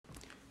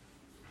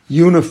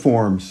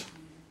Uniforms.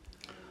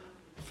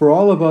 For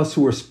all of us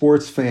who are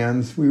sports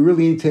fans, we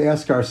really need to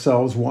ask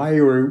ourselves why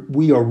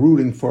we are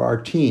rooting for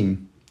our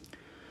team.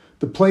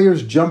 The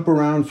players jump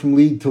around from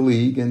league to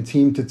league and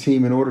team to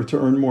team in order to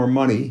earn more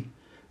money,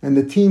 and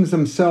the teams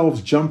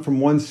themselves jump from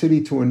one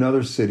city to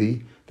another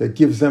city that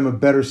gives them a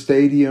better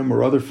stadium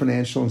or other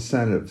financial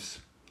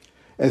incentives.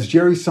 As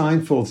Jerry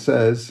Seinfeld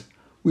says,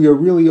 we are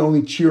really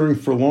only cheering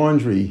for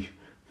laundry,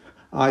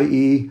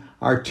 i.e.,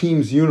 our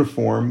team's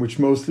uniform, which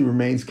mostly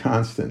remains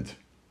constant.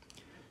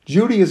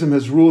 Judaism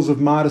has rules of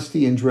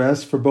modesty in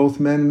dress for both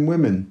men and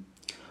women.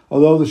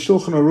 Although the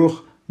Shulchan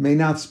Aruch may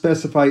not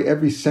specify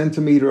every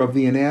centimeter of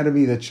the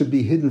anatomy that should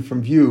be hidden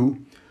from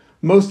view,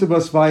 most of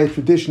us via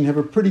tradition have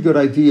a pretty good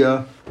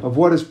idea of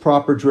what is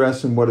proper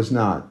dress and what is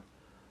not.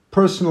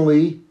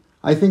 Personally,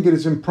 I think it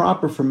is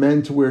improper for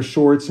men to wear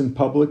shorts in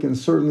public and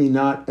certainly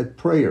not at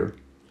prayer.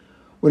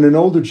 When an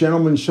older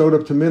gentleman showed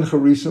up to Mincha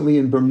recently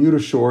in Bermuda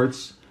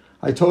shorts,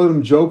 I told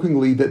him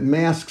jokingly that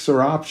masks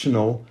are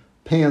optional,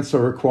 pants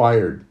are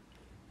required.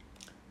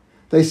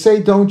 They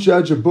say don't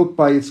judge a book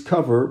by its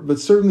cover, but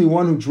certainly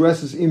one who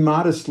dresses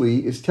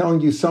immodestly is telling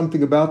you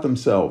something about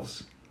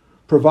themselves.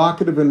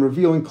 Provocative and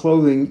revealing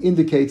clothing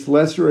indicates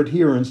lesser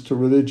adherence to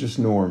religious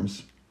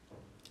norms.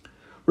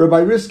 Rabbi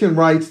Riskin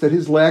writes that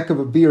his lack of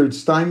a beard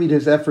stymied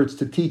his efforts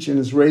to teach in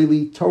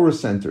Israeli Torah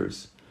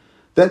centers.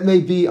 That may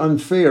be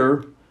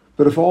unfair,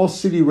 but if all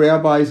city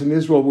rabbis in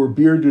Israel were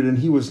bearded and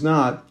he was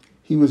not,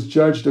 he was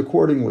judged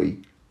accordingly.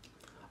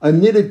 A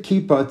knitted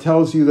kippah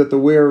tells you that the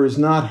wearer is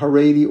not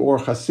Haredi or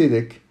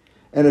Hasidic,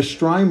 and a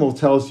shtreimel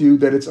tells you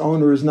that its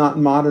owner is not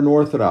modern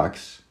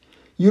Orthodox.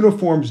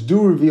 Uniforms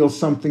do reveal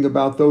something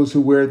about those who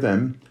wear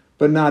them,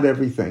 but not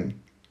everything.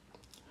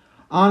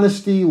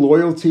 Honesty,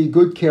 loyalty,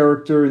 good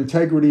character,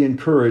 integrity, and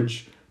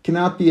courage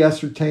cannot be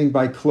ascertained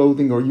by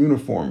clothing or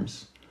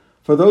uniforms.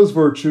 For those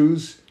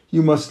virtues,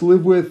 you must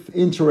live with,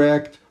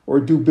 interact, or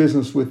do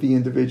business with the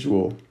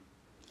individual.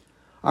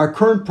 Our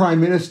current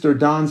Prime Minister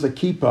dons a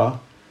kippah,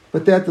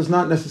 but that does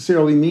not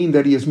necessarily mean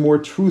that he is more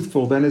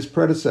truthful than his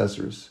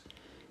predecessors.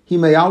 He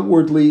may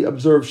outwardly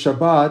observe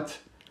Shabbat,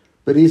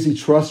 but is he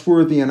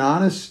trustworthy and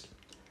honest?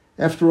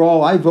 After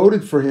all, I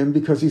voted for him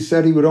because he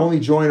said he would only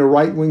join a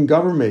right-wing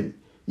government,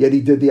 yet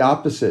he did the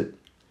opposite.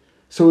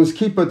 So his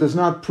kippah does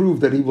not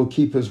prove that he will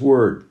keep his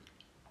word.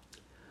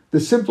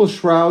 The simple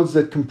shrouds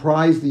that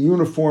comprise the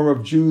uniform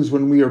of Jews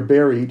when we are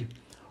buried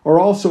are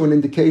also an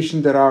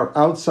indication that our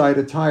outside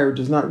attire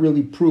does not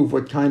really prove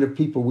what kind of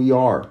people we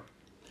are.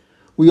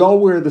 We all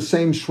wear the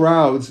same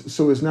shrouds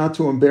so as not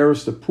to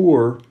embarrass the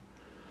poor,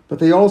 but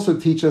they also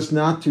teach us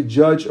not to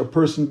judge a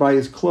person by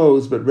his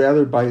clothes, but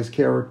rather by his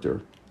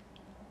character.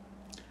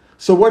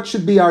 So what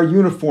should be our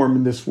uniform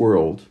in this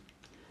world?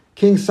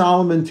 King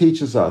Solomon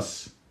teaches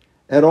us,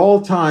 at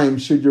all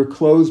times should your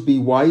clothes be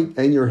white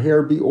and your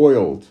hair be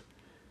oiled,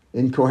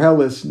 in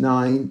Koheles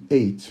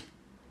 9:8.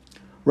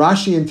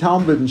 Rashi in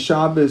Talmud in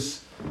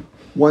Shabbos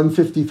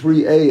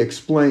 153a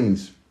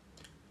explains,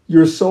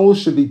 your soul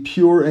should be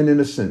pure and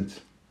innocent.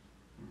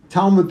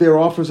 Talmud there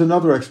offers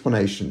another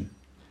explanation.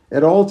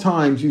 At all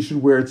times you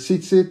should wear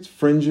tzitzit,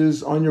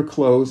 fringes on your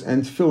clothes,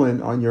 and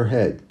tefillin on your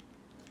head.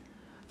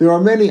 There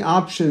are many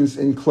options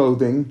in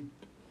clothing,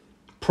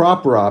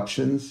 proper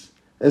options,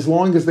 as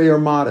long as they are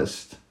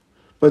modest.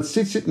 But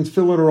tzitzit and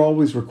tefillin are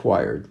always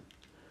required.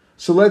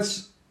 So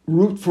let's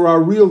root for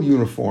our real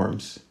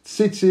uniforms,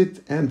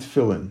 tzitzit and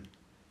tefillin.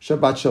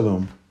 Shabbat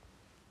Shalom.